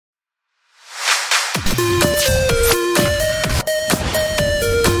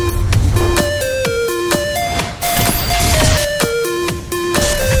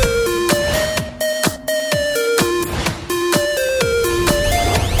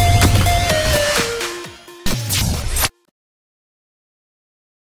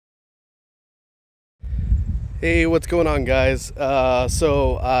Hey, what's going on, guys?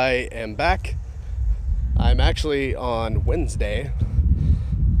 So I am back. I'm actually on Wednesday.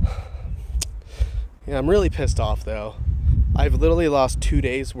 Yeah, I'm really pissed off though. I've literally lost 2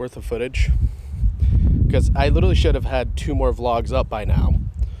 days worth of footage because I literally should have had 2 more vlogs up by now.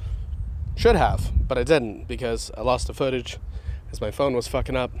 Should have, but I didn't because I lost the footage because my phone was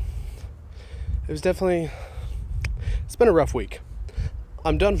fucking up. It's been a rough week.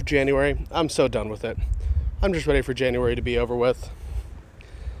 I'm done for January. I'm so done with it. I'm just ready for January to be over with.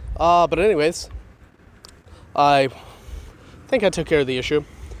 But anyways, I think I took care of the issue.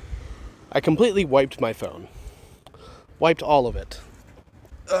 I completely wiped my phone. Wiped all of it.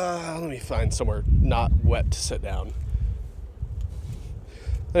 Let me find somewhere not wet to sit down.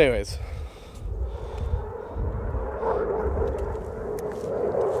 Anyways.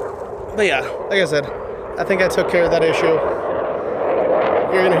 But yeah, like I said, I think I took care of that issue.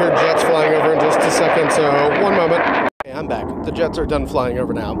 You're going to hear jets flying over in just a second, so one moment. Okay, I'm back. The jets are done flying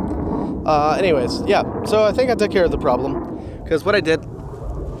over now. Anyways, yeah, so I think I took care of the problem, because what I did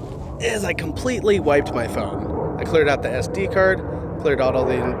is I completely wiped my phone. I cleared out the SD card, cleared out all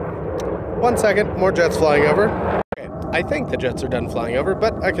the... 1 second, more jets flying over. Okay, I think the jets are done flying over,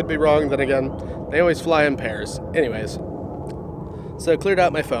 but I could be wrong. Then again, they always fly in pairs. Anyways, so I cleared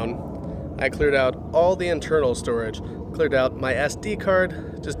out my phone. I cleared out all the internal storage. Cleared out my SD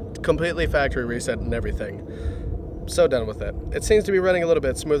card, just completely factory reset and everything. So done with it. It seems to be running a little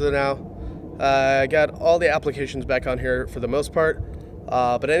bit smoother now. I got all the applications back on here for the most part.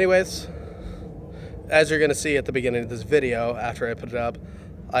 But anyways, as you're going to see at the beginning of this video, after I put it up,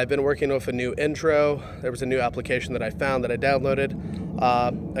 I've been working with a new intro. There was a new application that I found that I downloaded.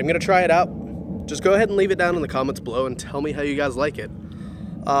 I'm going to try it out. Just go ahead and leave it down in the comments below and tell me how you guys like it.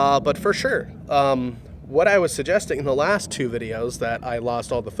 But for sure, what I was suggesting in the last 2 videos that I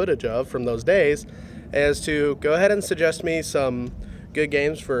lost all the footage of from those days is to go ahead and suggest me some good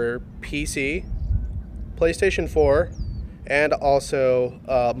games for PC, PlayStation 4, and also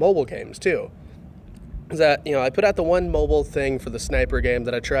mobile games too. That, you know, I put out the one mobile thing for the sniper game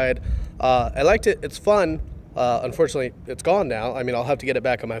that I tried. I liked it. It's fun. Unfortunately, it's gone now. I mean, I'll have to get it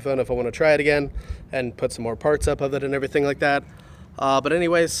back on my phone if I want to try it again and put some more parts up of it and everything like that. But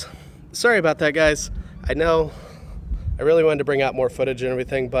anyways, sorry about that, guys. I know I really wanted to bring out more footage and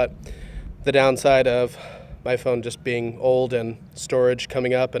everything, but the downside of my phone just being old and storage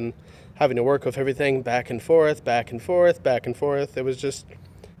coming up and having to work with everything back and forth, back and forth, back and forth, it was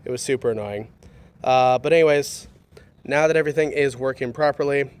super annoying. But anyways, now that everything is working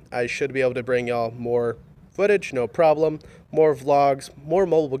properly, I should be able to bring y'all more footage, no problem, more vlogs, more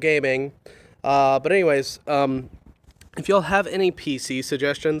mobile gaming. But anyways, if y'all have any PC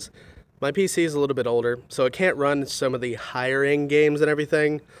suggestions, my PC is a little bit older, so it can't run some of the higher-end games and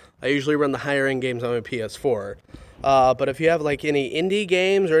everything. I usually run the higher-end games on my PS4. But if you have like any indie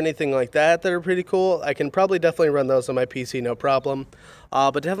games or anything like that that are pretty cool, I can probably definitely run those on my PC, no problem.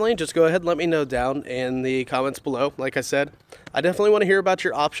 But definitely just go ahead and let me know down in the comments below. Like I said, I definitely want to hear about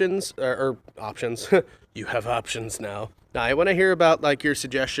your options, or options. You have options now. Now, I want to hear about like your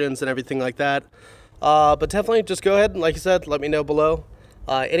suggestions and everything like that. But definitely just go ahead and, like I said, let me know below.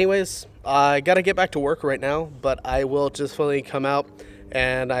 Anyways, I gotta get back to work right now, but I will just fully come out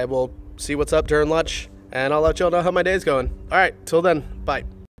and I will see what's up during lunch, and I'll let y'all know how my day's going. Alright, till then, bye.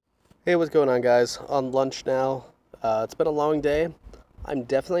 Hey, what's going on, guys? On lunch now. It's been a long day. I'm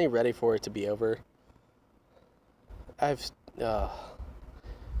definitely ready for it to be over. I'm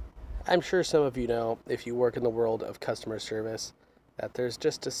sure some of you know, if you work in the world of customer service, that there's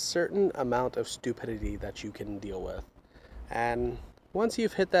just a certain amount of stupidity that you can deal with. And once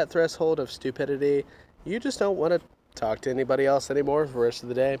you've hit that threshold of stupidity, you just don't want to talk to anybody else anymore for the rest of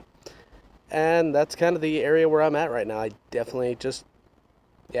the day. And that's kind of the area where I'm at right now. I definitely just,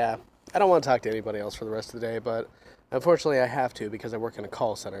 yeah, I don't want to talk to anybody else for the rest of the day, but unfortunately I have to because I work in a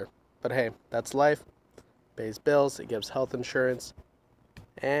call center. But hey, that's life. Pays bills, it gives health insurance,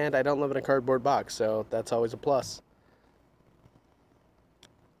 and I don't live in a cardboard box, so that's always a plus.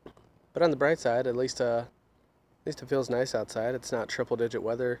 But on the bright side, at least it feels nice outside. It's not triple-digit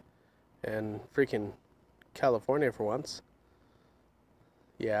weather in freaking California for once.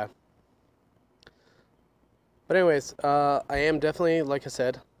 Yeah. But anyways, I am definitely, like I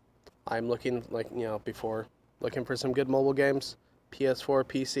said, I'm looking, like, you know, before, looking for some good mobile games, PS4,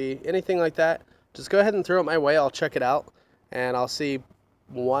 PC, anything like that. just go ahead and throw it my way. I'll check it out, and I'll see,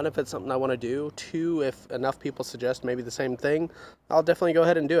 one, if it's something I want to do, two, if enough people suggest maybe the same thing, I'll definitely go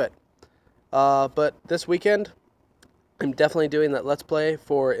ahead and do it. But this weekend, I'm definitely doing that Let's Play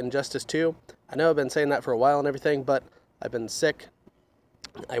for Injustice 2. I know I've been saying that for a while and everything, but I've been sick.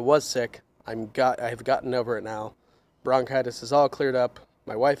 I was sick. I have gotten over it now. Bronchitis is all cleared up.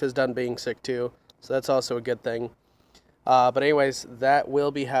 My wife is done being sick too, so that's also a good thing. But anyways, that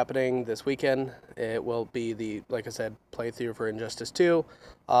will be happening this weekend. It will be the, like I said, playthrough for Injustice 2.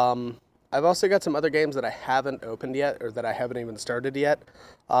 I've also got some other games that I haven't opened yet, or that I haven't even started yet.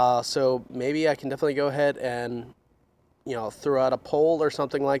 So maybe I can definitely go ahead and, throw out a poll or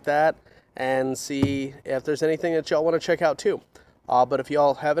something like that and see if there's anything that y'all want to check out too. But if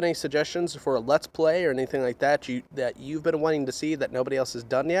y'all have any suggestions for a Let's Play or anything like that that you've been wanting to see that nobody else has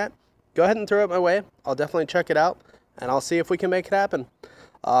done yet, go ahead and throw it my way. I'll definitely check it out, and I'll see if we can make it happen.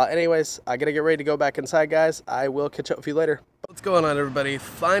 Anyways, I gotta get ready to go back inside, guys. I will catch up with you later. What's going on, everybody?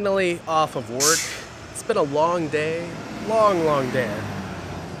 Finally off of work. It's been a long day. Long day.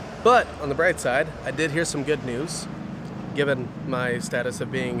 But on the bright side, I did hear some good news. Given my status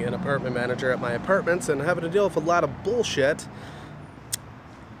of being an apartment manager at my apartments and having to deal with a lot of bullshit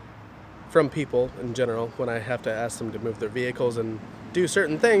from people in general when I have to ask them to move their vehicles and do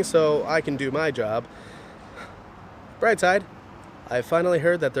certain things so I can do my job. Bright side, I finally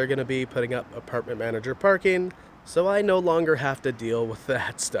heard that they're going to be putting up apartment manager parking, so I no longer have to deal with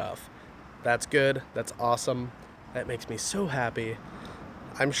that stuff. That's good. That's awesome. That makes me so happy.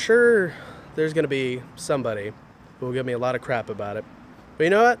 I'm sure there's going to be somebody who will give me a lot of crap about it. But you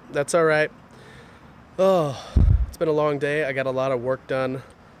know what? That's alright. Oh, it's been a long day. I got a lot of work done.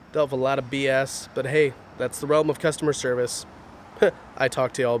 Dealt with a lot of BS. But hey, that's the realm of customer service. I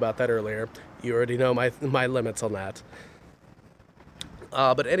talked to you all about that earlier. You already know my limits on that.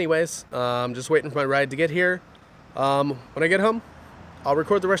 But anyways, I'm just waiting for my ride to get here. When I get home, I'll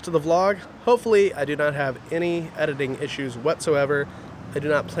record the rest of the vlog. Hopefully, I do not have any editing issues whatsoever. I do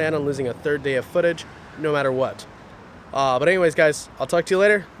not plan on losing a third day of footage, no matter what. But anyways, guys, I'll talk to you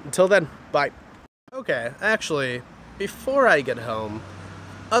later. Until then, bye. Okay, actually, before I get home,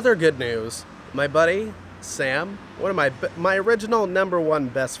 other good news. My buddy, Sam, one of my original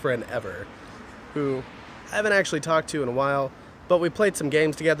 #1 best friend ever, who I haven't actually talked to in a while, but we played some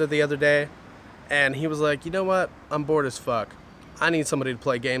games together the other day, and he was like, you know what, I'm bored as fuck. I need somebody to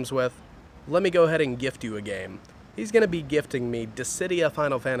play games with. Let me go ahead and gift you a game. He's going to be gifting me Dissidia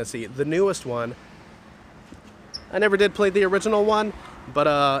Final Fantasy, the newest one. I never did play the original one,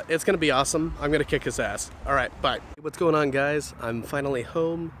 but it's going to be awesome. I'm going to kick his ass. Alright, bye. What's going on, guys? I'm finally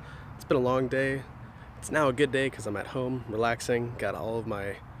home. It's been a long day. It's now a good day because I'm at home, relaxing, got all of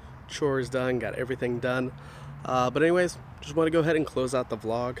my chores done, got everything done. But anyways, just want to go ahead and close out the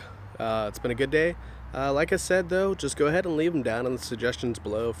vlog. It's been a good day. Like I said, though, just go ahead and leave them down in the suggestions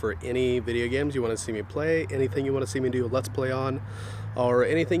below for any video games you want to see me play, anything you want to see me do a Let's Play on, or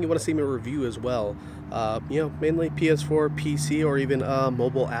anything you want to see me review as well. Mainly PS4, PC, or even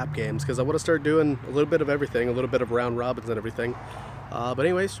mobile app games, because I want to start doing a little bit of everything, a little bit of round robins and everything. But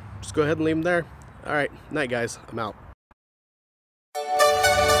anyways, just go ahead and leave them there. Alright, night guys, I'm out.